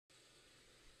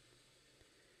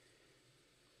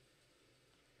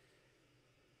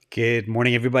Good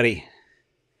morning, everybody.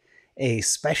 A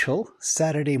special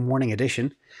Saturday morning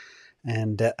edition.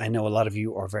 And I know a lot of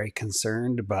you are very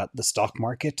concerned about the stock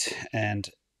market. And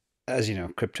as you know,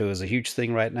 crypto is a huge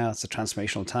thing right now. It's a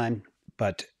transformational time.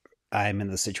 But I'm in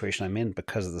the situation I'm in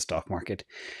because of the stock market.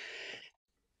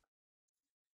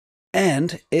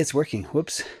 And it's working.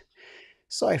 Whoops.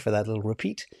 Sorry for that little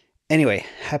repeat. Anyway,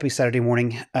 happy Saturday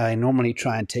morning. I normally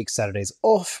try and take Saturdays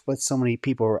off, but so many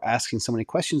people were asking so many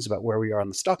questions about where we are on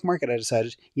the stock market. I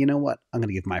decided, you know what? I'm going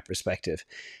to give my perspective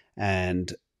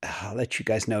and I'll let you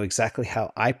guys know exactly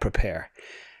how I prepare.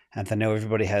 And I know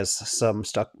everybody has some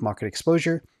stock market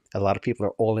exposure. A lot of people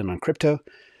are all in on crypto,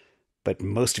 but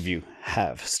most of you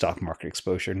have stock market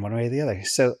exposure in one way or the other.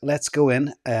 So let's go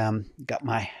in. Got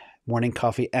my morning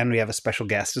coffee and we have a special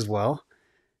guest as well.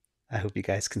 I hope you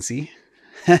guys can see.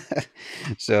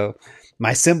 So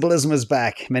my symbolism is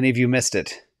back. Many of you missed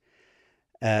it.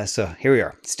 So here we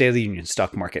are. State of the Union,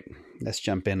 stock market. Let's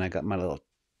jump in. I got my little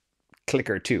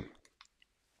clicker too.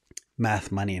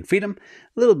 Math, money, and freedom.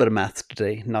 A little bit of math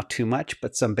today, not too much,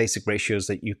 but some basic ratios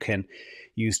that you can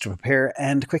use to prepare.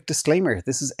 And quick disclaimer,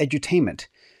 this is edutainment.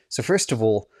 So first of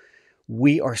all,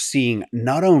 we are seeing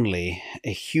not only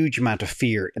a huge amount of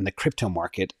fear in the crypto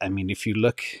market. I mean, if you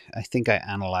look, I think I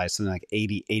analyzed something like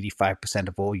 85%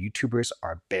 of all YouTubers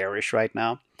are bearish right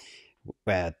now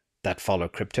that follow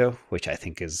crypto, which I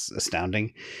think is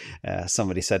astounding.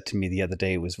 Somebody said to me the other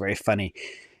day, it was very funny.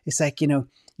 It's like,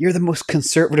 you're the most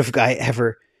conservative guy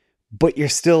ever, but you're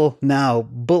still now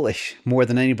bullish more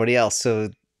than anybody else.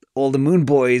 So all the moon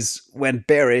boys went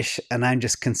bearish and I'm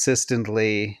just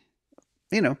consistently,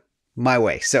 my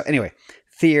way. So anyway,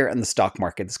 fear and the stock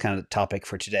market is kind of the topic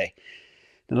for today.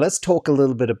 Now let's talk a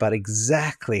little bit about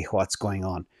exactly what's going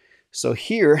on. So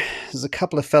here there's a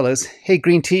couple of fellows. Hey,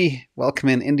 Green Tea, welcome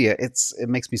in India. It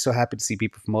makes me so happy to see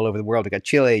people from all over the world. We got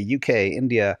Chile, UK,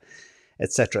 India,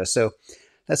 etc. So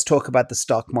let's talk about the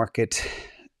stock market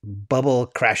bubble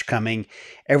crash coming.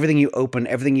 Everything you open,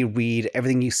 everything you read,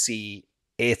 everything you see,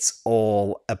 it's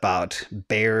all about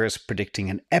bears predicting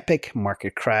an epic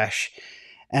market crash.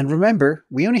 And remember,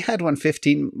 we only had one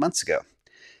 15 months ago.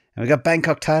 And we got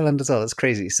Bangkok, Thailand as well. It's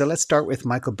crazy. So let's start with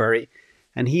Michael Burry.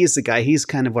 And he is the guy, he's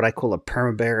kind of what I call a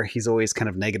perma-bear. He's always kind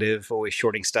of negative, always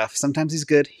shorting stuff. Sometimes he's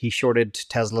good. He shorted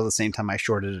Tesla the same time I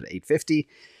shorted at 850.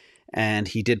 And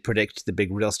he did predict the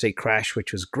big real estate crash,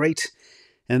 which was great.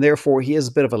 And therefore, he is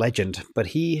a bit of a legend. But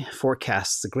he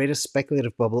forecasts the greatest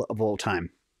speculative bubble of all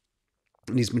time.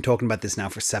 And he's been talking about this now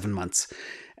for 7 months.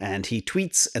 And he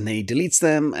tweets and then he deletes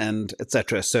them and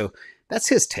etc. So that's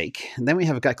his take. And then we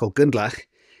have a guy called Gundlach.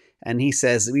 And he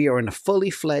says we are in a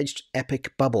fully-fledged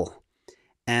epic bubble.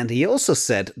 And he also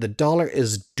said the dollar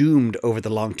is doomed over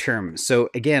the long term. So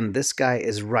again, this guy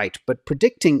is right. But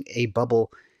predicting a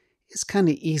bubble is kind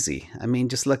of easy. I mean,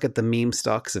 just look at the meme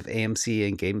stocks of AMC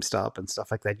and GameStop and stuff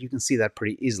like that. You can see that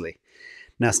pretty easily.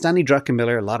 Now, Stanley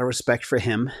Druckenmiller, a lot of respect for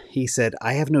him. He said,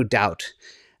 I have no doubt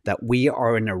that we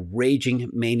are in a raging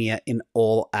mania in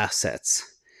all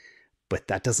assets. But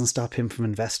that doesn't stop him from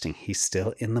investing. He's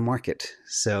still in the market.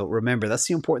 So remember, that's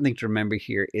the important thing to remember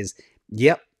here is,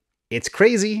 yep, it's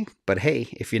crazy, but hey,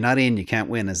 if you're not in, you can't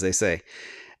win, as they say.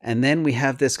 And then we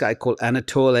have this guy called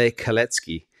Anatole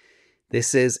Kaletsky.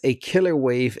 This is a killer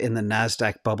wave in the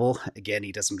Nasdaq bubble. Again,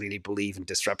 he doesn't really believe in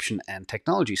disruption and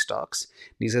technology stocks.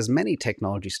 He says many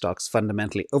technology stocks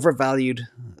fundamentally overvalued.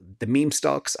 The meme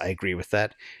stocks, I agree with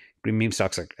that. Green meme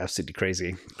stocks are absolutely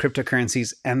crazy.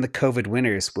 Cryptocurrencies and the COVID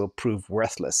winners will prove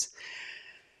worthless.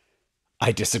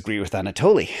 I disagree with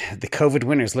Anatoly. The COVID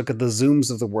winners, look at the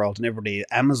Zooms of the world and everybody,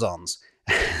 Amazons.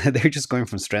 They're just going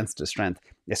from strength to strength,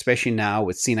 especially now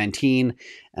with C19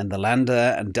 and the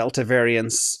Lambda and Delta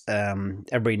variants.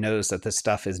 Everybody knows that this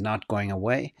stuff is not going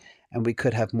away and we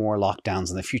could have more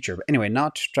lockdowns in the future. But anyway,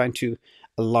 not trying to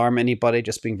alarm anybody,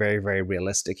 just being very, very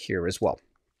realistic here as well.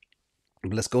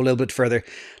 But let's go a little bit further.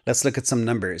 Let's look at some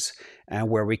numbers and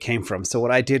where we came from. So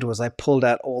what I did was I pulled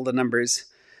out all the numbers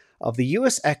of the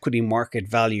US equity market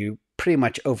value pretty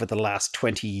much over the last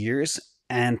 20 years.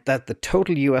 And that the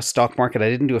total US stock market, I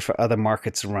didn't do it for other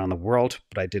markets around the world,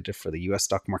 but I did it for the US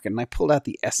stock market. And I pulled out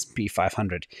the S&P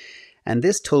 500. And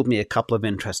this told me a couple of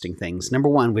interesting things. Number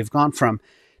one, we've gone from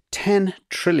 $10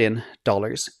 trillion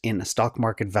in stock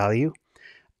market value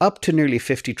up to nearly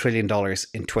 $50 trillion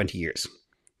in 20 years.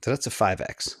 So that's a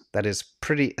 5x. That is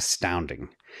pretty astounding.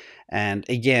 And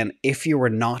again, if you were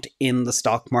not in the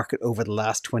stock market over the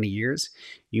last 20 years,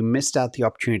 you missed out the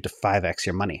opportunity to 5x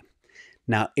your money.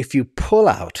 Now, if you pull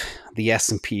out the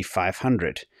S&P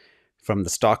 500 from the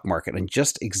stock market and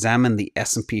just examine the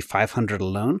S&P 500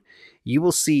 alone, you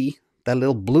will see that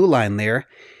little blue line there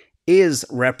is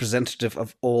representative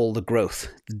of all the growth.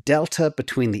 The delta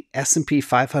between the S&P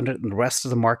 500 and the rest of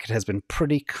the market has been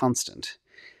pretty constant.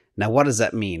 Now, what does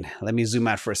that mean? Let me zoom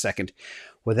out for a second.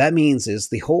 What that means is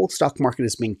the whole stock market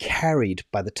is being carried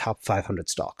by the top 500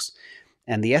 stocks.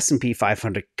 And the S&P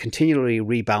 500 continually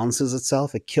rebalances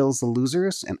itself. It kills the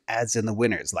losers and adds in the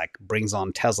winners, like brings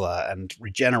on Tesla and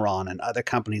Regeneron and other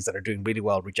companies that are doing really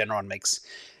well. Regeneron makes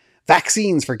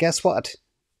vaccines for guess what?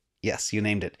 Yes, you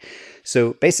named it.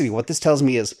 So basically what this tells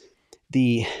me is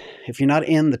if you're not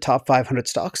in the top 500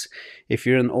 stocks, if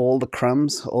you're in all the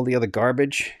crumbs, all the other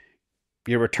garbage,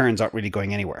 your returns aren't really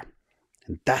going anywhere.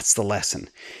 And that's the lesson.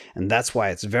 And that's why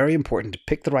it's very important to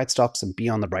pick the right stocks and be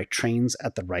on the right trains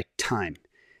at the right time.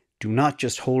 Do not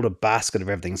just hold a basket of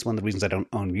everything. It's one of the reasons I don't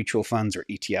own mutual funds or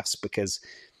ETFs, because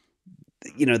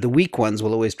the weak ones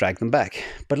will always drag them back.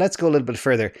 But let's go a little bit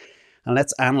further and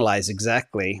let's analyze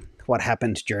exactly what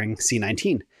happened during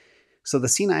C19. So the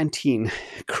C19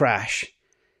 crash.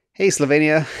 Hey,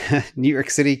 Slovenia, New York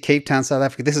City, Cape Town, South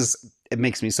Africa. It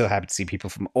makes me so happy to see people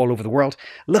from all over the world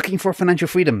looking for financial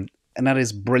freedom. And that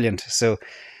is brilliant. So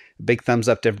big thumbs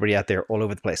up to everybody out there all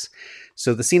over the place.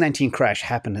 So the C19 crash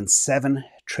happened in 7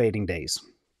 trading days.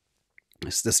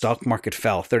 So the stock market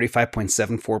fell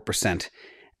 35.74%,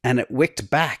 and it wicked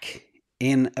back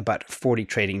in about 40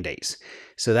 trading days.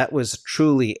 So that was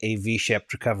truly a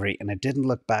V-shaped recovery, and it didn't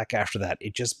look back after that.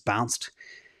 It just bounced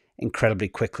incredibly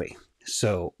quickly.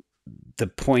 So the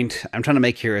point I'm trying to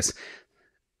make here is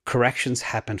corrections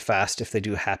happen fast if they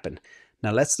do happen.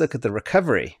 Now let's look at the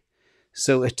recovery.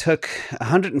 So it took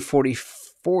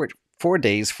 144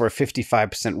 days for a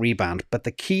 55% rebound. But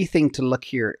the key thing to look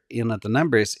here in at the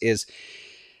numbers is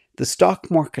the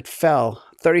stock market fell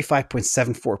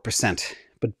 35.74%.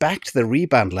 But back to the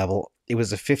rebound level, it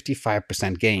was a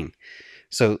 55% gain.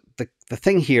 So the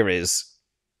thing here is,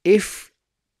 if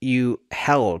you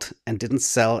held and didn't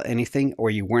sell anything, or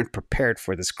you weren't prepared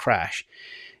for this crash,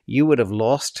 you would have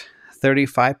lost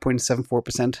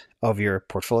 35.74% of your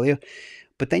portfolio.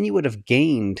 But then you would have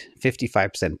gained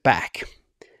 55% back.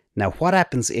 Now, what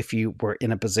happens if you were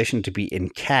in a position to be in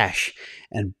cash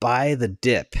and buy the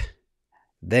dip?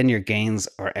 Then your gains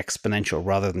are exponential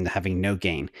rather than having no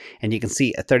gain. And you can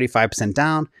see a 35%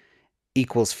 down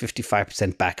equals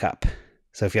 55% back up.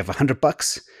 So if you have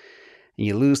 $100 and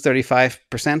you lose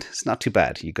 35%, it's not too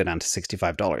bad. You go down to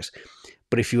 $65.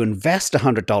 But if you invest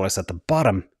 $100 at the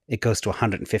bottom, it goes to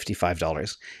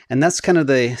 $155. And that's kind of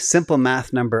the simple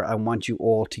math number I want you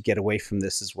all to get away from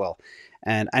this as well.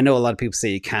 And I know a lot of people say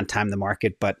you can't time the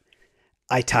market, but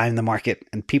I time the market,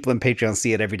 and people in Patreon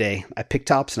see it every day. I pick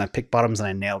tops and I pick bottoms and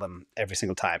I nail them every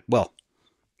single time. Well,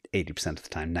 80% of the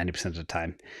time, 90% of the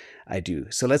time I do.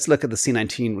 So let's look at the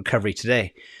C19 recovery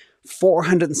today.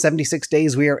 476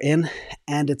 days we are in,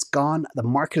 and the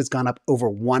market has gone up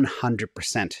over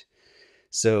 100%.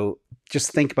 So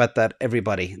just think about that,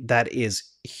 everybody. That is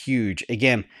huge.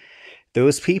 Again,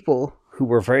 those people who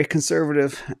were very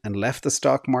conservative and left the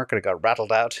stock market or got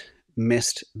rattled out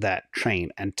missed that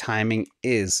train, and timing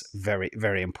is very,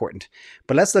 very important.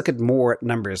 But let's look at more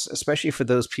numbers, especially for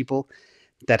those people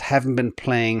that haven't been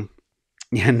playing.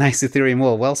 Yeah, nice Ethereum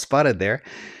wall. Well spotted there.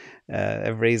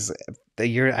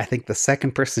 You're, I think, the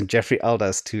second person, Jeffrey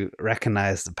Aldas, to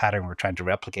recognize the pattern we're trying to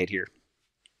replicate here.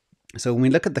 So when we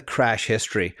look at the crash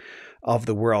history of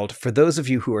the world, for those of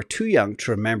you who are too young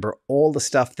to remember all the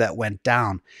stuff that went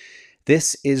down,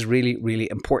 this is really, really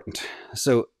important.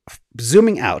 So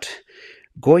zooming out,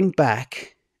 going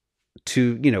back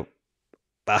to,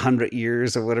 100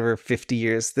 years or whatever, 50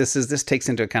 years, this takes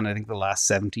into account, I think, the last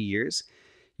 70 years.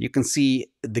 You can see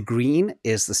the green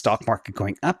is the stock market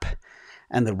going up,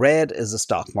 and the red is the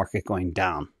stock market going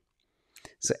down.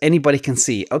 So anybody can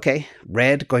see, okay,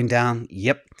 red going down,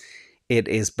 yep. It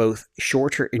is both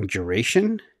shorter in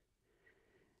duration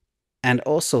and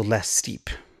also less steep.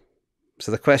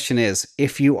 So the question is,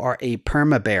 if you are a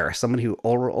perma bear, someone who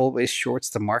always shorts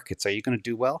the markets, are you going to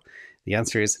do well? The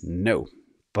answer is no.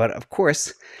 But of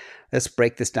course, let's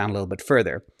break this down a little bit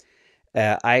further.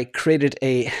 I created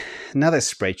another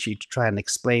spreadsheet to try and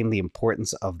explain the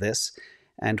importance of this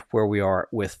and where we are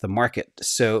with the market.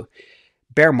 So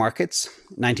bear markets,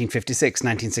 1956,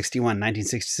 1961,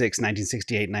 1966,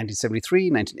 1968, 1973,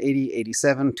 1980,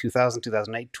 87, 2000,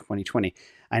 2008, 2020.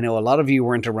 I know a lot of you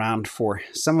weren't around for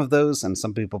some of those, and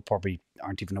some people probably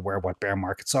aren't even aware what bear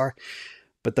markets are.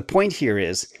 But the point here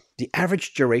is the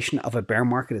average duration of a bear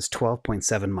market is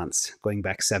 12.7 months, going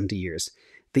back 70 years.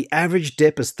 The average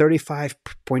dip is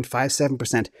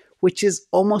 35.57%, which is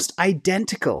almost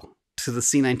identical to the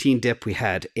C19 dip we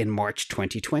had in March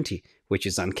 2020, which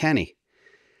is uncanny.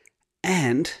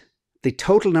 And the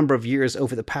total number of years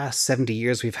over the past 70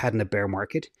 years we've had in a bear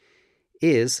market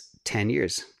is 10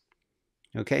 years.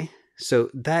 Okay, so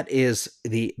that is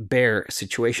the bear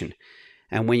situation.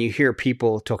 And when you hear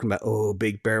people talking about, oh,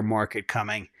 big bear market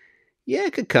coming, yeah,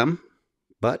 it could come,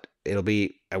 but it'll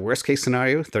be a worst case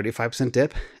scenario, 35%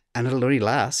 dip, and it'll only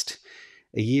last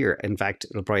a year. In fact,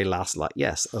 it'll probably last a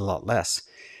lot less.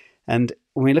 And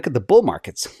when we look at the bull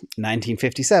markets,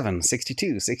 1957,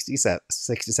 62,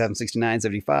 67, 69,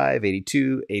 75,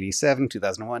 82, 87,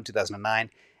 2001, 2009,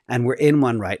 and we're in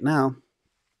one right now,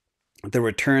 the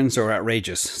returns are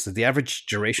outrageous. So the average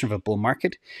duration of a bull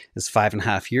market is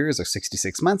 5.5 years or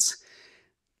 66 months.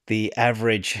 The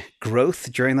average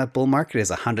growth during that bull market is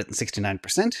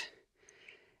 169%.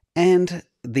 And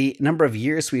the number of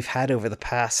years we've had over the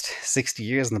past 60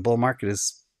 years in the bull market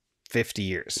is 50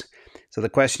 years. So the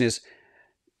question is,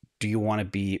 do you want to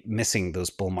be missing those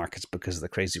bull markets because of the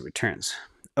crazy returns?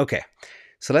 Okay,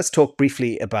 so let's talk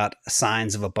briefly about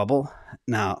signs of a bubble.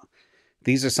 Now,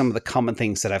 these are some of the common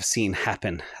things that I've seen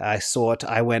happen. I saw it.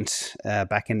 I went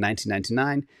back in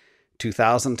 1999,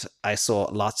 2000. I saw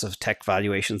lots of tech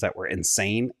valuations that were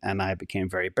insane, and I became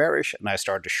very bearish, and I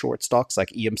started to short stocks like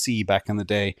EMC back in the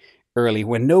day, early,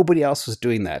 when nobody else was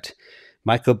doing that.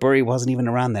 Michael Burry wasn't even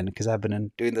around then because I've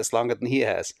been doing this longer than he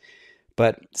has.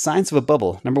 But signs of a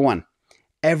bubble. Number one,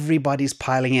 everybody's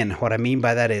piling in. What I mean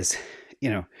by that is,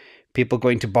 people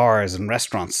going to bars and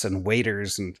restaurants and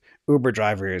waiters and Uber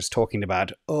drivers talking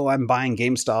about, oh, I'm buying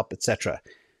GameStop, etc.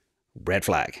 Red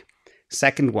flag.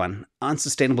 Second one,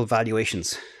 unsustainable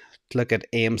valuations. Look at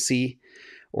AMC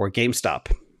or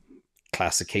GameStop.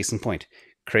 Classic case in point.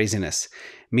 Craziness.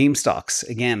 Meme stocks,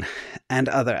 again, and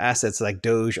other assets like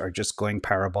Doge are just going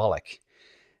parabolic.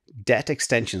 Debt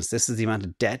extensions. This is the amount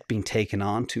of debt being taken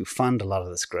on to fund a lot of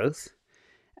this growth.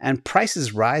 And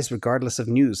prices rise regardless of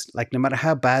news. Like, no matter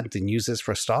how bad the news is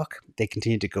for a stock, they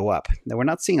continue to go up. Now, we're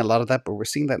not seeing a lot of that, but we're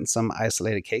seeing that in some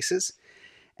isolated cases.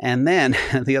 And then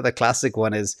the other classic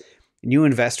one is new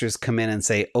investors come in and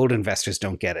say old investors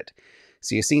don't get it.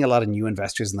 So you're seeing a lot of new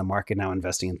investors in the market now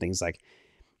investing in things like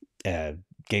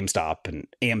GameStop and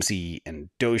AMC and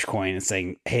Dogecoin and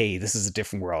saying, hey, this is a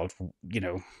different world.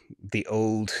 The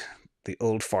old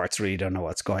farts really don't know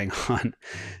what's going on.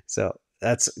 So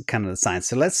that's kind of the sign.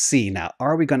 So let's see now,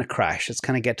 are we going to crash? Let's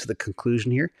kind of get to the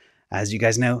conclusion here. As you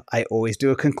guys know, I always do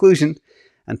a conclusion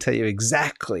and tell you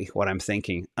exactly what I'm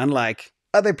thinking. Unlike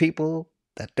other people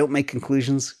that don't make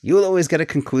conclusions, you'll always get a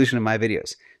conclusion in my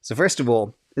videos. So first of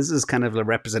all, this is kind of a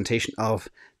representation of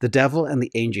the devil and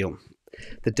the angel.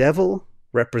 The devil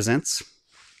represents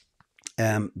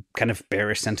kind of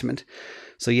bearish sentiment.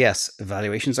 So yes,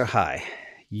 valuations are high.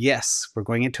 Yes, we're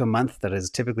going into a month that is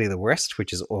typically the worst,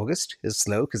 which is August, is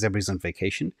slow because everybody's on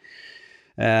vacation.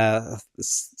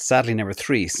 Sadly, number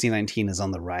 3, C19 is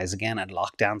on the rise again, and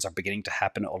lockdowns are beginning to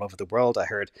happen all over the world. I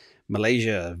heard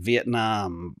Malaysia,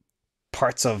 Vietnam,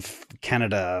 parts of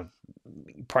Canada,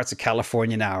 parts of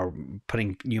California now are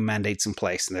putting new mandates in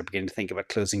place, and they're beginning to think about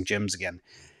closing gyms again.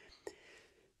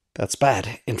 That's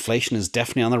bad. Inflation is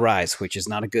definitely on the rise, which is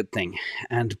not a good thing.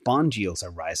 And bond yields are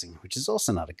rising, which is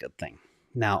also not a good thing.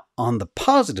 Now, on the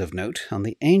positive note, on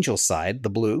the angel side, the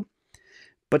blue,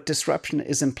 but disruption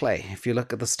is in play. If you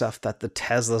look at the stuff that the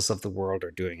Teslas of the world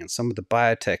are doing and some of the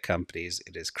biotech companies,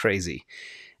 it is crazy.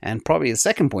 And probably the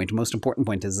second point, most important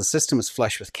point, is the system is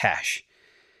flush with cash.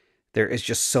 There is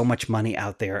just so much money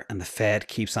out there, and the Fed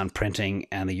keeps on printing,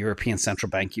 and the European Central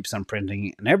Bank keeps on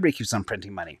printing, and everybody keeps on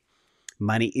printing money.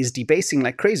 Money is debasing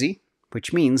like crazy,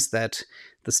 which means that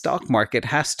the stock market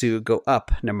has to go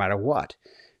up no matter what.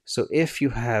 So if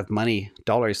you have money,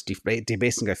 dollars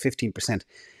debasing by 15%,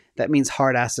 that means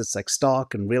hard assets like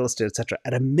stock and real estate, etc.,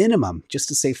 at a minimum, just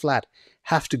to stay flat,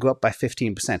 have to go up by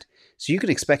 15%. So you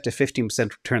can expect a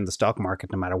 15% return in the stock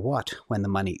market no matter what when the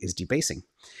money is debasing.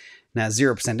 Now,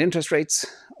 0% interest rates,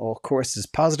 of course, is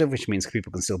positive, which means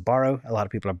people can still borrow. A lot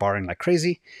of people are borrowing like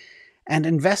crazy. And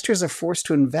investors are forced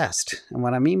to invest. And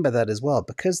what I mean by that as well,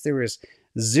 because there is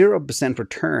 0%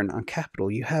 return on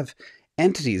capital, you have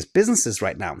entities, businesses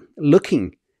right now,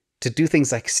 looking to do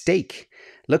things like stake,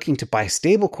 looking to buy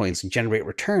stable coins and generate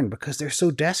return because they're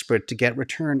so desperate to get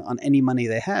return on any money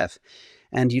they have.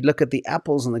 And you look at the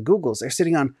Apples and the Googles, they're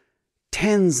sitting on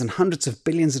tens and hundreds of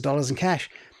billions of dollars in cash.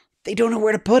 They don't know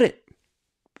where to put it.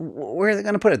 Where are they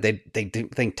going to put it? They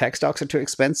think tech stocks are too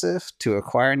expensive to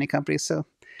acquire any companies, so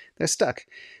they're stuck.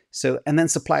 So, and then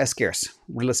supply is scarce,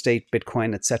 real estate,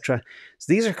 Bitcoin, etc.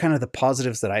 So these are kind of the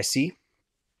positives that I see.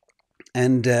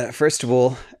 And first of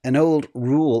all, an old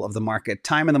rule of the market,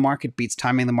 time in the market beats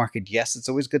timing in the market. Yes, it's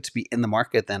always good to be in the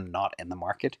market than not in the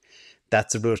market.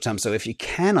 That's the rule of thumb. So if you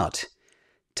cannot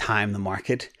time the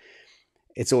market,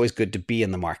 it's always good to be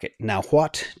in the market. Now,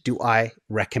 what do I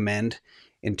recommend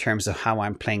in terms of how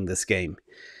I'm playing this game?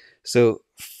 So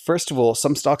first of all,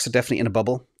 some stocks are definitely in a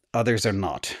bubble, others are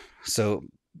not. So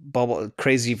bubble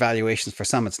crazy valuations for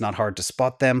some, it's not hard to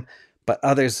spot them, but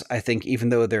others, I think, even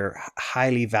though they're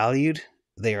highly valued,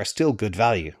 they are still good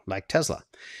value, like Tesla.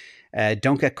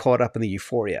 Don't get caught up in the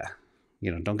euphoria.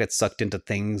 Don't get sucked into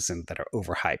things that are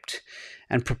overhyped,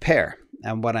 and prepare.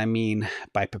 And what I mean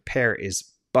by prepare is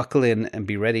buckle in and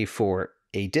be ready for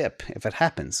a dip if it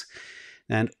happens,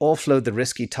 and offload the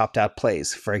risky topped out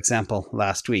plays. For example,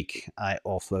 last week I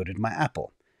offloaded my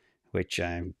Apple, which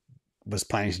I was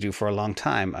planning to do for a long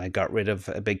time. I got rid of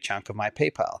a big chunk of my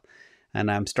PayPal,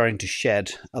 and I'm starting to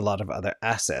shed a lot of other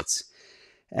assets,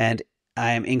 and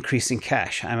I am increasing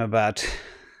cash. I'm about,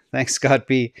 thanks Scott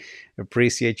B,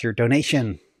 appreciate your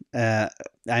donation.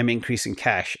 I'm increasing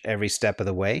cash every step of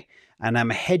the way, and I'm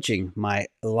hedging my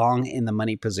long in the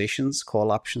money positions,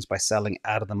 call options, by selling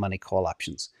out of the money call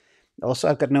options. Also,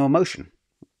 I've got no emotion.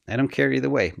 I don't care either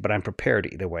way, but I'm prepared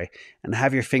either way, and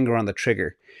have your finger on the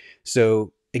trigger.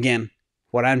 So again,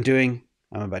 what I'm doing,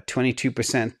 I'm about 22%,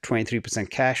 23%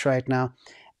 cash right now,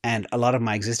 and a lot of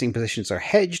my existing positions are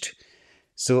hedged.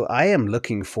 So I am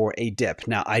looking for a dip.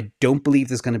 Now, I don't believe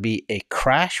there's going to be a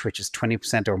crash, which is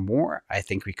 20% or more. I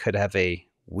think we could have a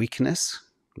weakness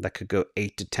that could go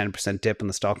 8 to 10% dip in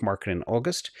the stock market in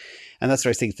August. And that's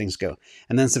where I think things go.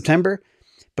 And then September,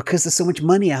 because there's so much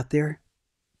money out there,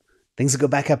 things will go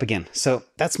back up again. So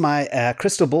that's my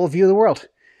crystal ball view of the world.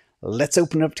 Let's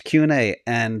open it up to Q&A.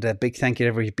 And a big thank you to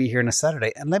everybody be here on a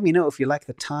Saturday. And let me know if you like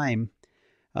the time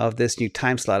of this new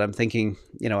time slot. I'm thinking,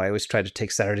 I always try to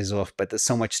take Saturdays off, but there's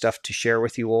so much stuff to share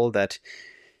with you all that,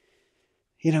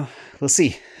 we'll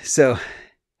see. So,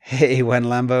 hey, Wen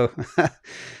Lambo.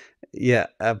 Yeah,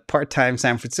 part-time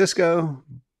San Francisco,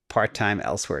 part-time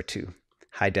elsewhere too.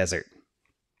 High desert.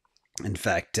 In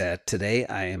fact, today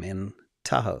I am in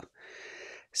Tahoe.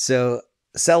 So,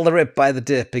 sell the rip, buy the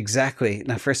dip. Exactly.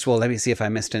 Now, first of all, let me see if I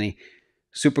missed any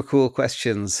super cool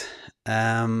questions.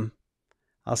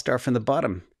 I'll start from the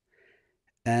bottom.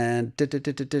 And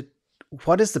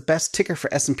what is the best ticker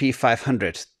for S&P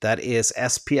 500? That is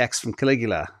SPX from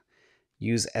Caligula.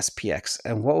 Use SPX.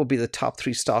 And what would be the top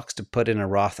 3 stocks to put in a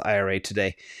Roth IRA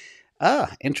today?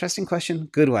 Interesting question.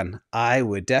 Good one. I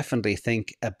would definitely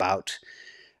think about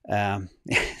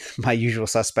my usual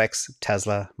suspects: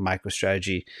 Tesla,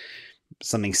 MicroStrategy,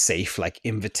 something safe like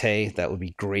Invitae. That would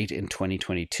be great in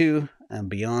 2022 and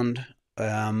beyond.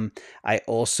 I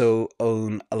also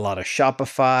own a lot of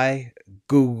Shopify,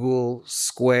 Google,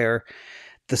 Square,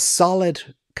 the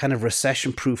solid kind of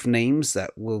recession-proof names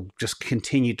that will just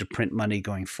continue to print money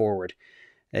going forward.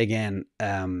 Again,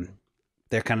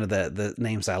 they're kind of the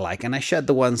names I like, and I shed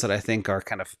the ones that I think are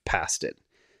kind of past it.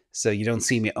 So you don't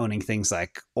see me owning things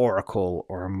like Oracle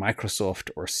or Microsoft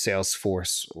or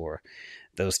Salesforce or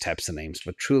those types of names,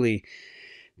 but truly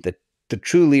the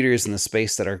true leaders in the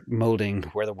space that are molding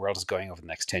where the world is going over the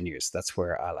next 10 years. That's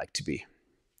where I like to be.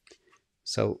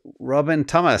 So, Robin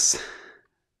Thomas,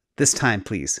 this time,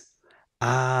 please.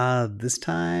 This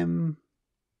time,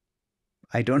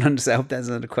 I don't understand. I hope that's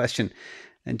not a question.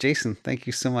 And Jason, thank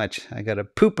you so much. I got a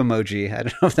poop emoji. I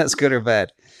don't know if that's good or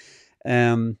bad.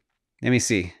 Let me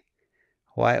see.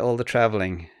 Why all the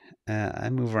traveling? I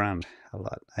move around a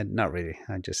lot. Not really.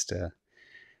 I just,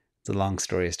 it's a long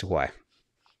story as to why.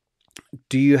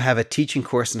 Do you have a teaching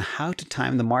course on how to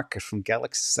time the market from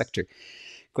Galaxy Sector?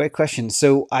 Great question.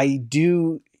 So I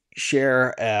do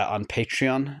share on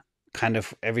Patreon. Kind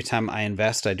of every time I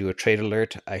invest, I do a trade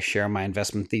alert. I share my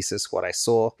investment thesis, what I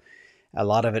saw. A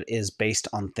lot of it is based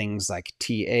on things like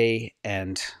TA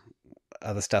and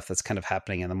other stuff that's kind of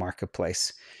happening in the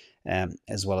marketplace,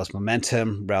 as well as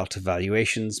momentum, relative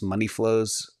valuations, money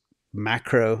flows,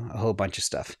 macro, a whole bunch of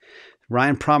stuff.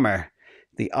 Ryan Promer.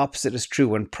 The opposite is true.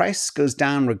 When price goes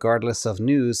down regardless of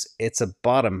news, it's a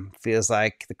bottom. Feels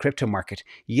like the crypto market.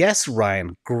 Yes,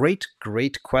 Ryan, great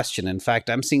question. In fact,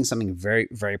 I'm seeing something very,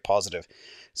 very positive.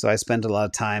 So I spent a lot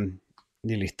of time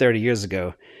nearly 30 years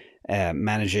ago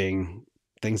managing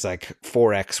things like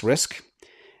Forex risk.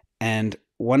 And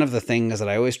one of the things that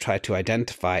I always try to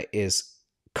identify is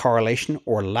correlation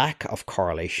or lack of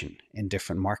correlation in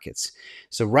different markets.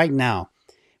 So right now,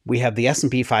 we have the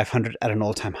S&P 500 at an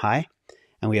all-time high.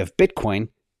 And we have Bitcoin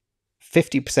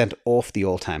 50% off the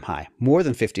all-time high. More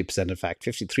than 50%, in fact,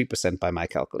 53% by my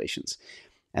calculations.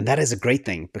 And that is a great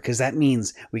thing because that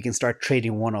means we can start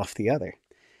trading one off the other.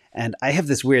 And I have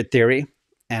this weird theory,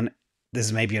 and this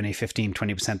is maybe only 15,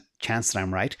 20% chance that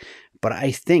I'm right, but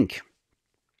I think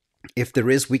if there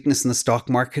is weakness in the stock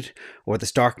market or the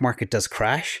stock market does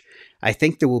crash, I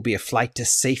think there will be a flight to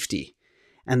safety.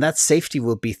 And that safety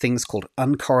will be things called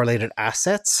uncorrelated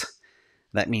assets.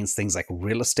 That means things like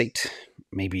real estate,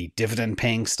 maybe dividend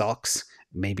paying stocks,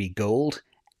 maybe gold,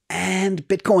 and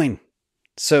Bitcoin.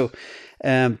 So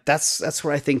that's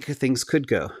where I think things could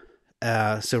go.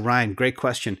 So Ryan, great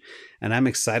question. And I'm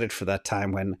excited for that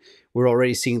time when we're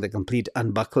already seeing the complete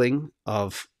unbuckling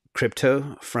of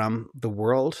crypto from the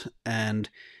world and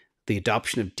the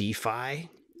adoption of DeFi.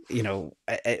 You know,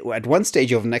 at one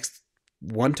stage over the next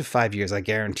 1 to 5 years, I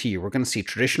guarantee you, we're going to see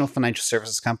traditional financial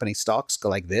services company stocks go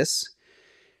like this,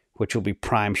 which will be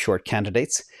prime short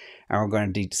candidates. And we're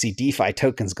going to see DeFi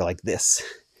tokens go like this.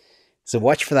 So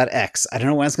watch for that X. I don't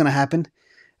know when it's going to happen.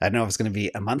 I don't know if it's going to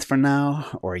be a month from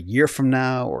now or a year from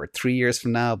now or 3 years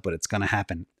from now, but it's going to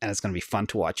happen and it's going to be fun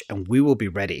to watch. And we will be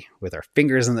ready with our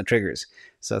fingers on the triggers.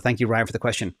 So thank you, Ryan, for the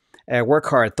question. Work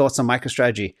hard. Thoughts on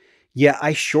MicroStrategy? Yeah,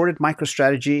 I shorted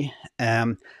MicroStrategy.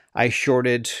 I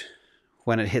shorted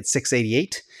when it hit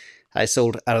 688. I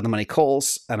sold out of the money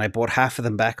calls and I bought half of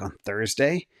them back on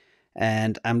Thursday.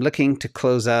 And I'm looking to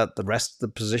close out the rest of the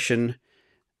position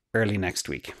early next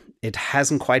week. It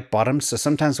hasn't quite bottomed. So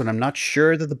sometimes when I'm not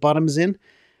sure that the bottom is in,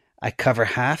 I cover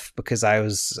half because I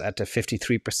was at a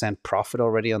 53% profit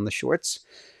already on the shorts.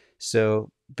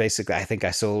 So basically, I think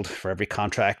I sold for every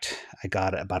contract. I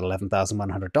got about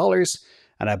 $11,100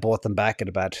 and I bought them back at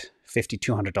about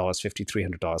 $5,200,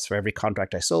 $5,300 for every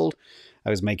contract I sold.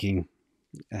 I was making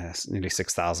nearly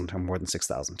 6,000 or more than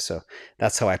 6,000. So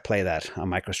that's how I play that on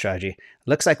MicroStrategy.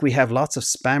 Looks like we have lots of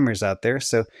spammers out there.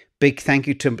 So big thank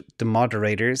you to the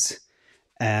moderators.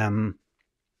 I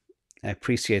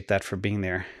appreciate that for being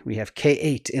there. We have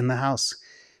K8 in the house.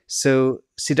 So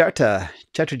Siddhartha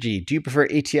Chatterjee, do you prefer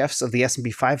ETFs of the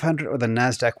S&P 500 or the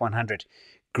Nasdaq 100?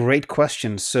 Great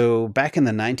question. So back in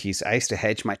the 90s, I used to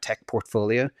hedge my tech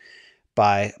portfolio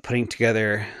by putting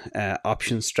together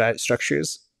option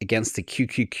structures against the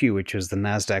QQQ, which is the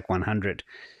Nasdaq 100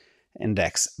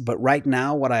 index. But right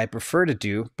now, what I prefer to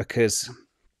do, because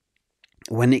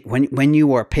when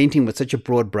you are painting with such a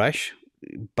broad brush,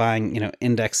 buying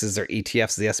indexes or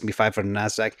ETFs, the S&P 500 and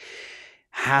Nasdaq,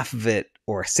 half of it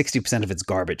or 60% of it's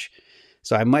garbage.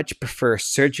 So I much prefer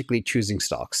surgically choosing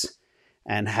stocks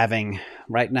and having,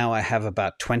 right now I have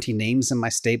about 20 names in my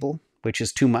stable, which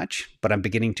is too much, but I'm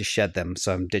beginning to shed them.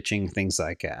 So I'm ditching things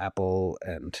like Apple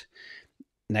and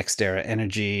NextEra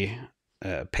Energy,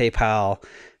 PayPal,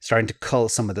 starting to cull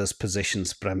some of those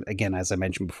positions. But again, as I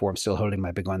mentioned before, I'm still holding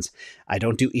my big ones. I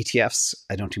don't do ETFs.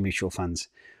 I don't do mutual funds.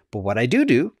 But what I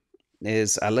do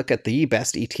is I look at the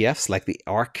best ETFs like the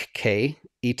ARK-K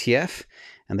ETF,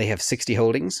 and they have 60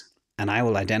 holdings, and I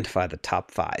will identify the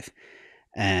top 5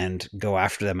 and go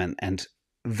after them and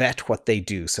vet what they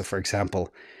do. So for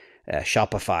example,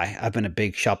 Shopify. I've been a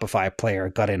big Shopify player,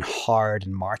 got in hard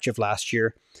in March of last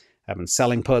year. I've been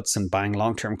selling puts and buying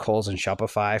long-term calls in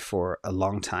Shopify for a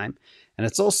long time. And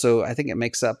it's also, I think it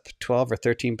makes up 12 or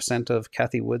 13% of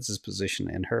Kathy Woods' position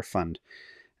in her fund.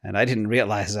 And I didn't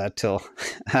realize that till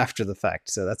after the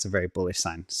fact. So that's a very bullish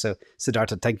sign. So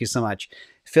Siddhartha, thank you so much.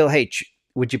 Phil H,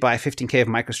 would you buy 15K of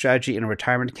MicroStrategy in a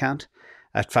retirement account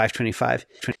at 525?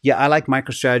 Yeah, I like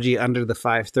MicroStrategy under the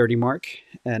 530 mark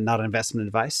and not investment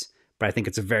advice. But I think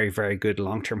it's a very, very good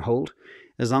long-term hold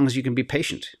as long as you can be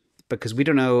patient. Because we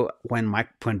don't know when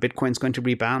Bitcoin's going to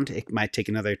rebound. It might take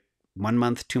another 1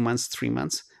 month, 2 months, 3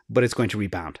 months, but it's going to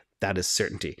rebound. That is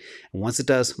certainty. And once it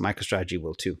does, MicroStrategy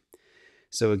will too.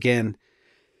 So again,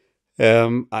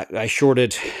 I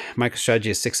shorted MicroStrategy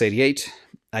at 688.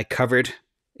 I covered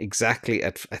exactly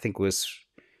at, I think it was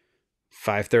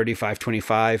 530,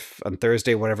 525 on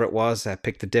Thursday, whatever it was. I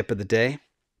picked the dip of the day.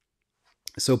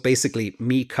 So basically,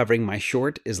 me covering my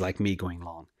short is like me going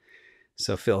long.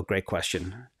 So Phil, great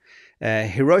question.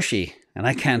 Hiroshi, and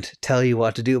I can't tell you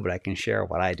what to do, but I can share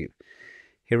what I do.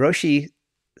 Hiroshi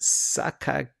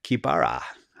Sakakibara.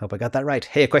 Hope I got that right.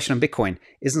 Hey, a question on Bitcoin.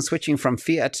 Isn't switching from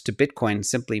fiat to Bitcoin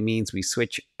simply means we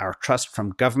switch our trust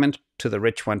from government to the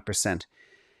rich 1%?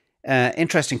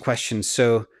 Interesting question.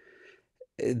 So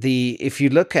if you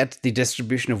look at the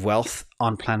distribution of wealth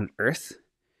on planet Earth,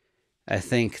 I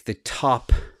think the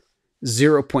top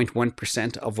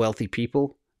 0.1% of wealthy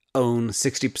people own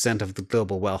 60% of the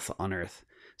global wealth on Earth.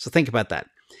 So think about that.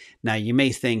 Now, you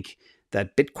may think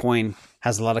that Bitcoin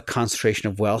has a lot of concentration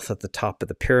of wealth at the top of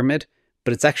the pyramid,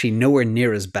 but it's actually nowhere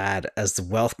near as bad as the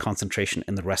wealth concentration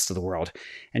in the rest of the world.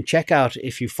 And check out,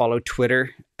 if you follow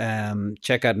Twitter,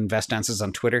 check out Invest Answers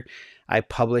on Twitter. I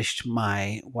published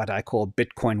my, what I call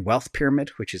Bitcoin Wealth Pyramid,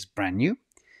 which is brand new.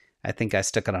 I think I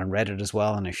stuck it on Reddit as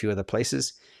well and a few other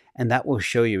places. And that will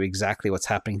show you exactly what's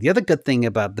happening. The other good thing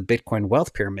about the Bitcoin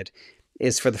Wealth Pyramid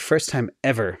is for the first time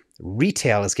ever,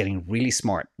 retail is getting really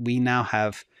smart. We now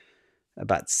have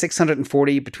about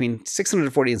 640, between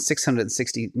 640 and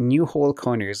 660 new whole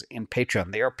coiners in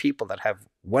Patreon. They are people that have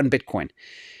one Bitcoin.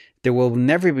 There will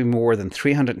never be more than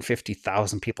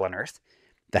 350,000 people on Earth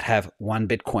that have one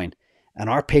Bitcoin. And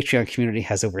our Patreon community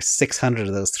has over 600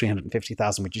 of those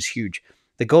 350,000, which is huge.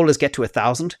 The goal is get to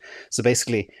 1,000. So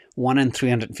basically, 1 in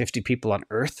 350 people on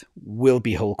Earth will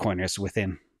be whole coiners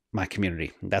within my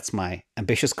community. That's my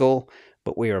ambitious goal,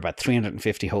 but we are about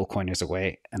 350 whole coiners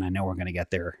away, and I know we're going to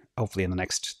get there hopefully in the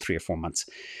next 3 or 4 months.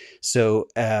 So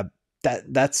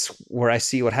that's where I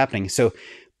see what happening. So,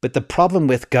 but the problem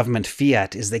with government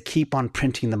fiat is they keep on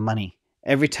printing the money.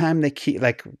 Every time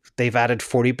they've added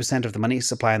 40% of the money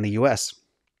supply in the US.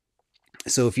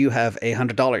 So if you have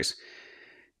 $100,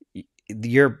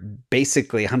 you're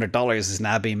basically $100 is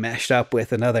now being meshed up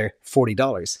with another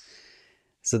 $40.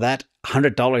 So that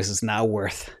 $100 is now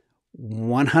worth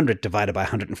 100 divided by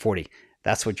 140.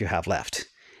 That's what you have left.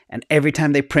 And every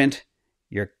time they print,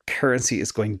 your currency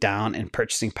is going down in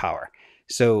purchasing power.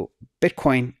 So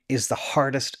Bitcoin is the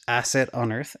hardest asset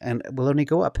on Earth and it will only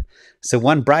go up. So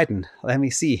one Bryden, let me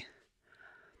see.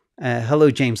 Hello,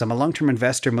 James. I'm a long-term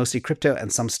investor, mostly crypto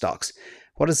and some stocks.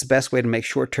 What is the best way to make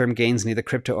short-term gains in either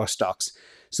crypto or stocks?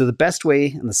 So the best way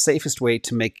and the safest way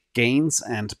to make gains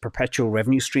and perpetual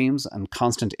revenue streams and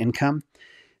constant income,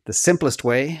 the simplest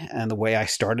way, and the way I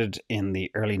started in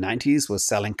the early 90s, was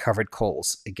selling covered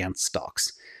calls against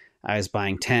stocks. I was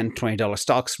buying $10, $20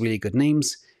 stocks, really good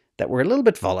names, that were a little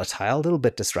bit volatile, a little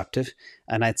bit disruptive,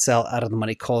 and I'd sell out of the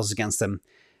money calls against them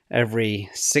every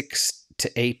 6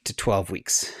 to 8 to 12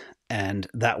 weeks. And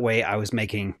that way I was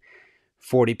making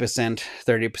 40%,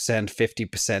 30%,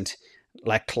 50%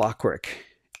 like clockwork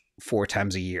 4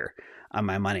 times a year on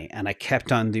my money. And I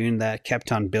kept on doing that,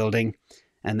 kept on building,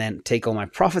 and then take all my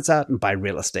profits out and buy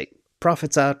real estate.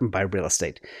 Profits out and buy real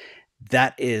estate.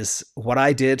 That is what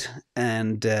I did,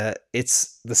 and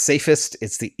it's the safest,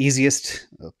 it's the easiest.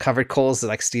 Covered calls are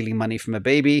like stealing money from a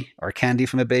baby or candy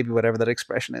from a baby, whatever that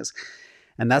expression is.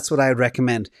 And that's what I would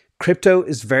recommend. Crypto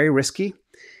is very risky.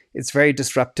 It's very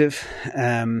disruptive.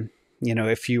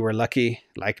 If you were lucky,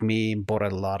 like me, and bought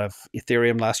a lot of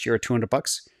Ethereum last year at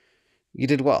 $200, you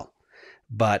did well.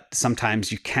 But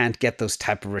sometimes you can't get those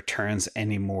type of returns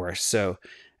anymore. So,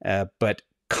 but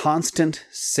constant,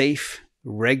 safe,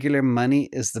 regular money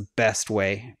is the best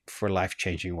way for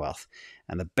life-changing wealth.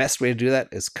 And the best way to do that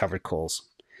is covered calls.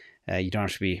 You don't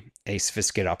have to be a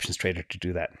sophisticated options trader to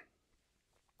do that.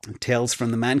 Tales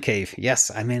from the man cave. Yes,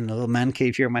 I'm in a little man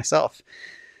cave here myself.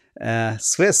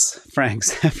 Swiss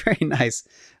francs, very nice.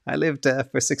 I lived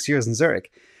for 6 years in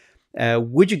Zurich.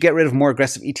 Would you get rid of more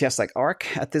aggressive ETFs like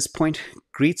ARK at this point?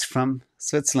 Greets from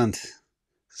Switzerland.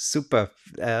 Super.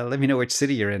 Let me know which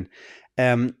city you're in.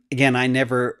 Again, I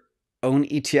never own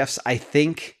ETFs. I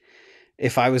think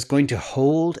if I was going to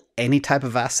hold any type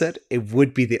of asset, it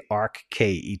would be the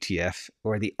ARK-K ETF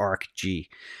or the ARK-G,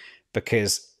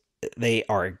 because they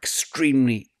are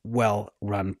extremely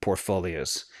well-run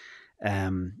portfolios.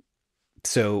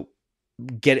 So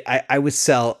I would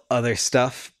sell other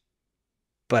stuff,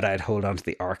 but I'd hold on to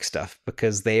the ARK stuff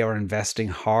because they are investing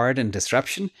hard in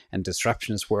disruption, and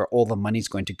disruption is where all the money's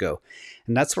going to go.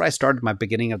 And that's where I started my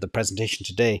beginning of the presentation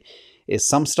today, is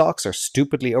some stocks are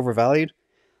stupidly overvalued.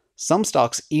 Some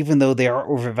stocks, even though they are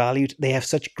overvalued, they have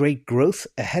such great growth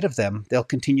ahead of them, they'll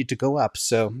continue to go up.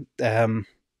 So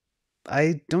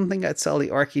I don't think I'd sell the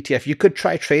ARK ETF. You could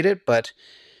try trade it, but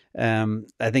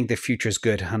I think the future is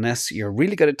good. Unless you're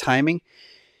really good at timing,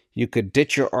 you could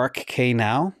ditch your ARK-K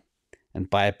now and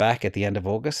buy it back at the end of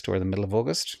August or the middle of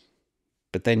August.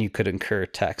 But then you could incur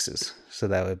taxes. So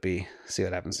that would be, see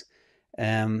what happens.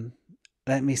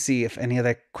 Let me see if any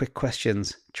other quick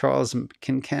questions. Charles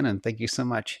Kincannon, thank you so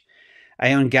much.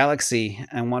 I own Galaxy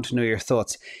and want to know your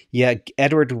thoughts. Yeah,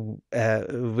 Edward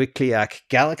Wikliak,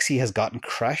 Galaxy has gotten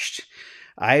crushed.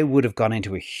 I would have gone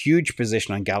into a huge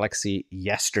position on Galaxy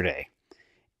yesterday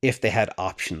if they had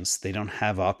options. They don't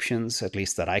have options, at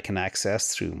least that I can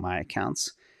access through my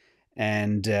accounts.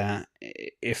 And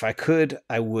if I could,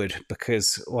 I would,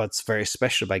 because what's very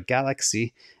special about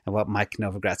Galaxy and what Mike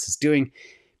Novogratz is doing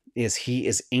is he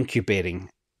is incubating.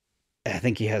 I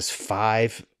think he has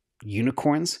 5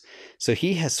 unicorns. So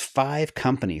he has 5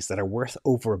 companies that are worth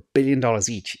over $1 billion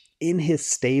each in his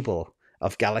stable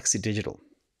of Galaxy Digital.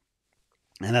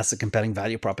 And that's a compelling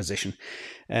value proposition.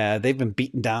 They've been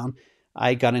beaten down.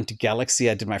 I got into Galaxy.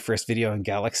 I did my first video on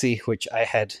Galaxy, which I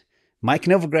had Mike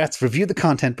Novogratz review the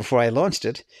content before I launched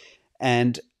it.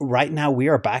 And right now we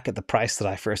are back at the price that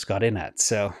I first got in at.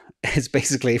 So it's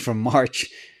basically from March,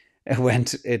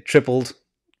 it tripled.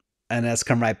 and it's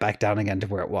come right back down again to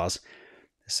where it was.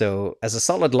 So as a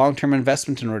solid long-term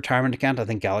investment in a retirement account, I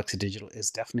think Galaxy Digital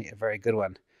is definitely a very good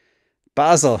one.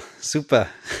 Basel, super.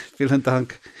 Vielen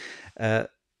Dank.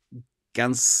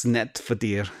 Ganz nett für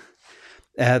dir.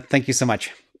 Thank you so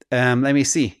much. Let me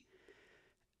see.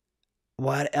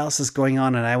 What else is going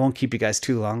on? And I won't keep you guys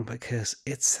too long because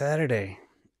it's Saturday.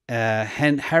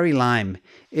 Harry Lime,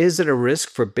 is it a risk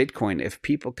for Bitcoin if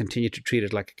people continue to treat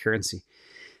it like a currency?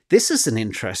 This is an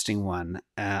interesting one.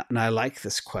 And I like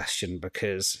this question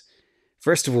because,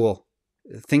 first of all,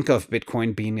 think of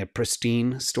Bitcoin being a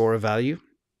pristine store of value.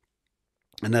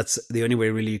 And that's the only way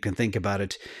really you can think about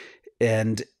it.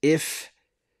 And if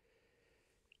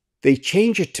they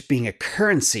change it to being a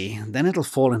currency, then it'll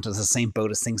fall into the same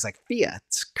boat as things like fiat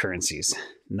currencies.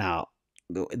 Now,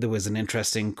 there was an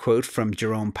interesting quote from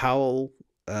Jerome Powell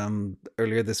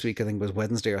earlier this week, I think it was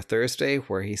Wednesday or Thursday,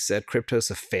 where he said cryptos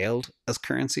have failed as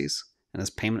currencies and as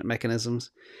payment mechanisms.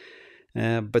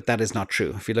 But that is not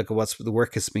true. If you look at the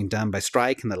work that's being done by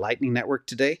Strike and the Lightning Network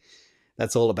today,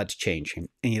 that's all about to change. And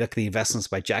you look at the investments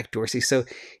by Jack Dorsey. So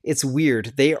it's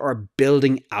weird. They are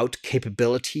building out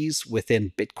capabilities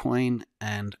within Bitcoin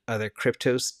and other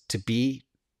cryptos to be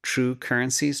true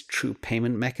currencies, true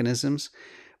payment mechanisms.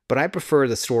 But I prefer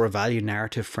the store of value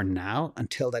narrative for now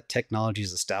until that technology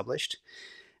is established.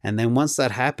 And then once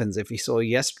that happens, if you saw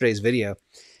yesterday's video,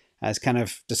 I was kind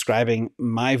of describing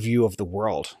my view of the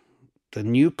world. The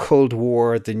new Cold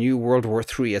War, the new World War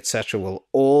III, etc. will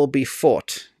all be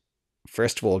fought,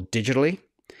 first of all, digitally.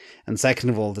 And second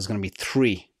of all, there's going to be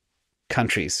 3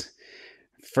 countries.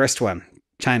 First one,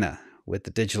 China with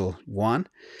the digital yuan.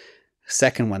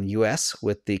 Second one, US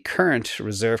with the current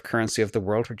reserve currency of the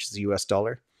world, which is the US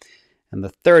dollar. And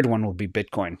the third one will be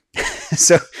Bitcoin.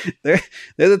 So they're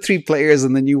the 3 players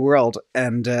in the new world.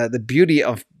 And the beauty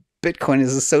of Bitcoin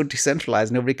is it's so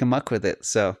decentralized. Nobody can muck with it.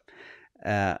 So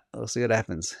we'll see what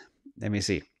happens. Let me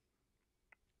see.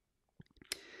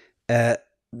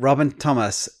 Robin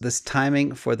Thomas, this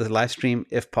timing for the live stream,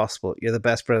 if possible. You're the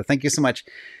best, brother. Thank you so much.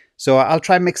 So I'll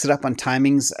try and mix it up on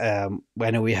timings.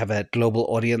 I know we have a global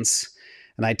audience,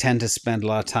 and I tend to spend a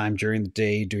lot of time during the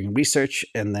day doing research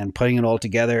and then putting it all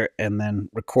together and then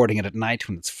recording it at night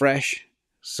when it's fresh.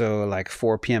 So like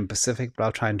 4 p.m. Pacific, but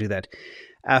I'll try and do that.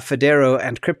 Federo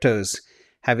and cryptos.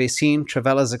 Have you seen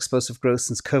Travella's explosive growth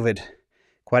since COVID?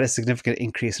 Quite a significant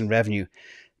increase in revenue.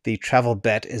 The travel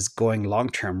bet is going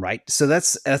long-term, right? So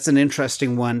that's an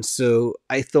interesting one. So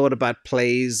I thought about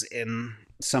plays in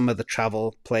some of the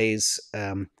travel plays.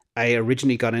 I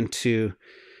originally got into,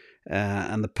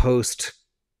 on the post,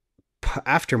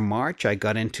 after March, I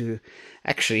got into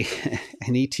actually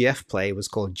an ETF play. It was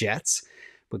called Jets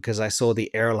because I saw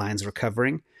the airlines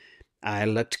recovering. I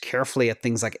looked carefully at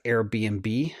things like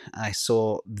Airbnb. I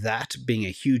saw that being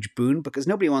a huge boon because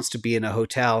nobody wants to be in a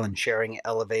hotel and sharing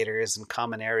elevators and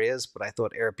common areas, but I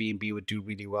thought Airbnb would do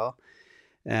really well.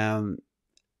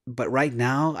 But right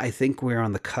now, I think we're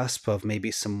on the cusp of maybe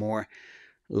some more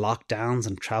lockdowns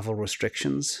and travel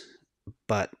restrictions,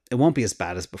 but it won't be as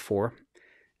bad as before.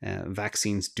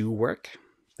 Vaccines do work.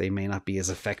 They may not be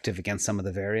as effective against some of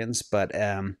the variants, but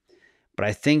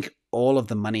I think all of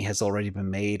the money has already been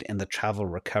made in the travel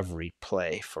recovery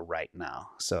play for right now.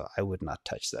 So I would not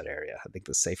touch that area. I think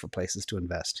the safer places to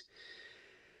invest.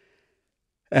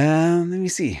 Let me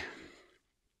see.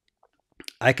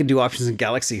 I can do options in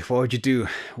Galaxy. What would you do?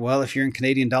 Well, if you're in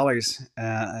Canadian dollars,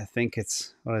 I think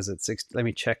it's, what is it? Let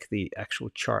me check the actual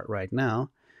chart right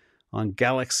now on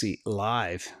Galaxy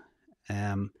Live.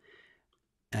 And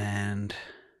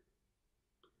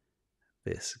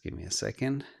this, give me a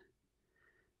second.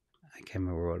 I can't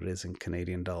remember what it is in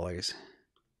Canadian dollars.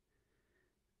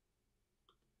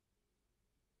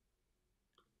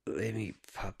 Let me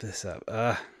pop this up.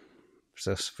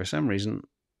 So for some reason,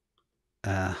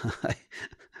 I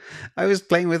was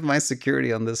playing with my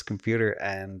security on this computer,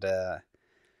 and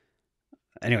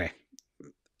anyway,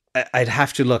 I'd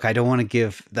have to look. I don't want to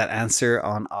give that answer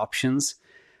on options,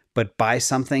 but buy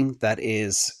something that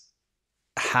is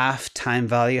half time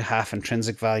value, half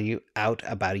intrinsic value out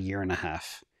about 1.5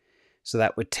 years. So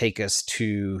that would take us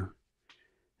to,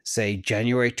 say,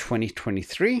 January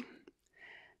 2023.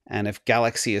 And if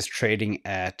Galaxy is trading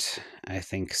at, I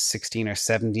think, 16 or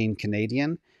 17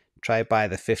 Canadian, try buy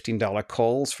the $15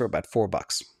 calls for about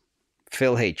 $4.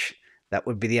 Phil H, that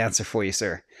would be the answer for you,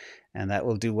 sir. And that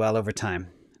will do well over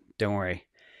time. Don't worry.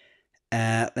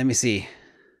 Let me see.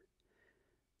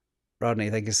 Rodney,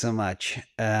 thank you so much.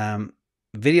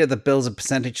 Video that builds a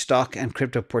percentage stock and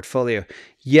crypto portfolio.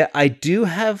 Yeah, I do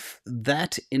have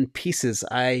that in pieces.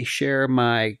 I share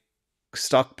my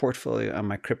stock portfolio and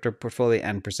my crypto portfolio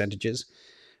and percentages.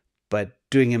 but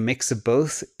doing a mix of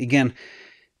both. Again,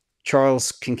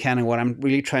 Charles Kincannon, what I'm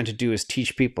really trying to do is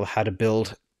teach people how to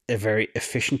build a very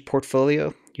efficient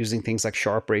portfolio using things like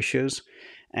Sharpe ratios.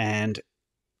 And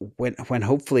when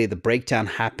hopefully the breakdown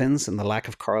happens and the lack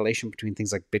of correlation between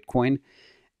things like Bitcoin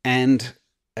and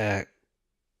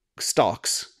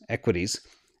stocks, equities,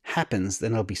 happens,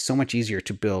 then it'll be so much easier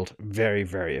to build very,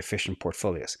 very efficient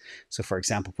portfolios. So for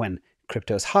example, when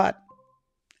crypto is hot,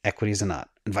 equities are not,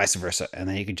 and vice versa. And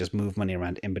then you can just move money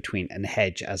around in between and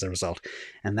hedge as a result.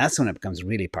 And that's when it becomes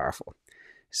really powerful.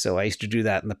 So I used to do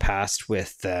that in the past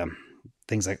with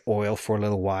things like oil for a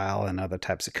little while and other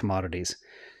types of commodities.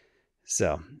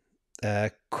 So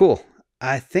cool.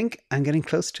 I think I'm getting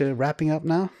close to wrapping up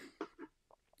now.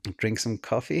 Drink some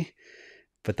coffee.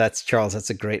 But that's, Charles, that's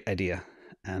a great idea.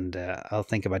 And I'll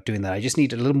think about doing that. I just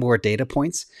need a little more data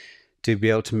points to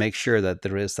be able to make sure that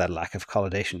there is that lack of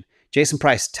correlation. Jason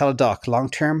Price, Teladoc,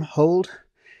 long-term hold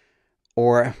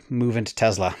or move into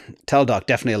Tesla? Teladoc,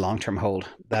 definitely a long-term hold.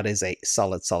 That is a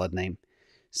solid, solid name.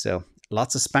 So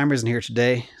lots of spammers in here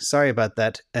today. Sorry about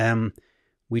that.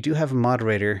 We do have a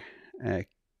moderator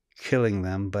killing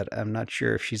them, but I'm not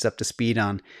sure if she's up to speed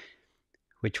on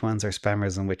which ones are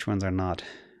spammers and which ones are not.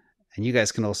 And you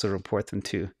guys can also report them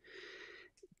too.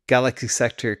 Galaxy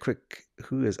Sector, quick.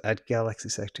 Who is at Galaxy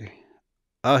Sector?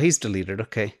 Oh, he's deleted.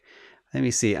 Okay. Let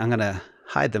me see. I'm going to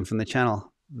hide them from the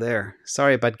channel there.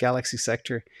 Sorry about Galaxy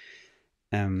Sector.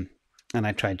 And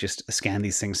I tried just to scan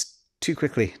these things too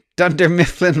quickly. Dunder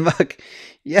Mifflin Mug.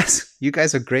 Yes, you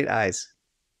guys have great eyes.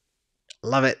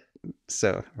 Love it.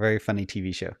 So, very funny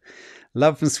TV show.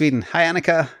 Love from Sweden. Hi,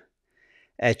 Annika.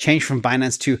 Change from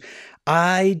Binance to...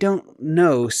 I don't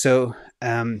know. So,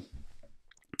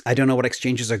 I don't know what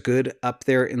exchanges are good up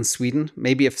there in Sweden.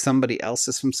 Maybe if somebody else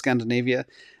is from Scandinavia.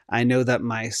 I know that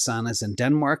my son is in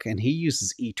Denmark and he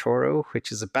uses eToro,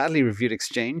 which is a badly reviewed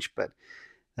exchange, but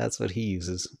that's what he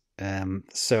uses.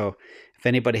 So if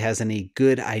anybody has any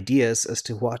good ideas as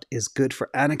to what is good for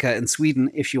Annika in Sweden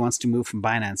if she wants to move from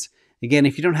Binance. Again,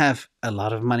 if you don't have a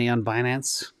lot of money on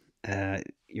Binance,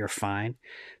 you're fine.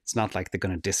 It's not like they're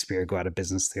going to disappear, go out of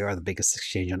business. They are the biggest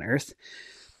exchange on earth.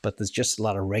 But there's just a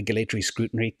lot of regulatory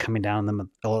scrutiny coming down on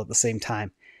them all at the same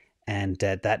time. And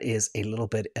that is a little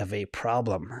bit of a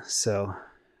problem. So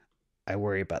I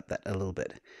worry about that a little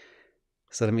bit.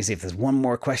 So let me see if there's one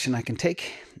more question I can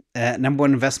take. Number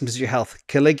one investment is your health.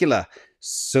 Caligula.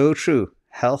 So true.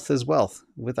 Health is wealth.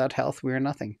 Without health, we are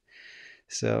nothing.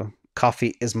 So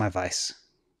coffee is my vice.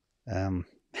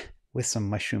 With some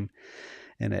mushroom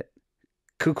in it.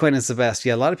 KuCoin is the best.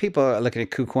 Yeah, a lot of people are looking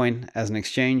at KuCoin as an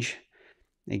exchange.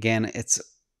 Again, it's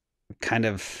kind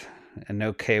of a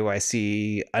no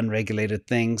KYC, unregulated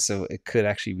thing, so it could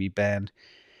actually be banned.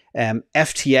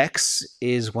 FTX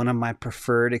is one of my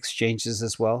preferred exchanges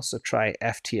as well, so try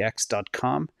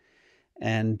ftx.com.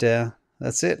 And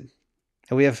that's it.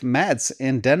 And we have Mads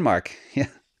in Denmark. Yeah,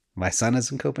 my son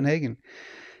is in Copenhagen.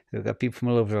 We've got people from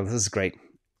all over the world. This is great.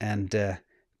 And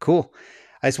cool.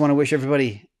 I just want to wish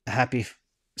everybody a happy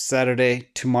Saturday.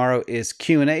 Tomorrow is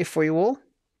Q&A for you all.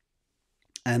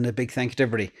 And a big thank you to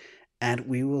everybody. And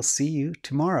we will see you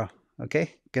tomorrow.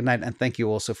 Okay? Good night. And thank you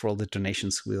also for all the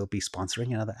donations. We'll be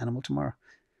sponsoring another animal tomorrow.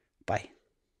 Bye.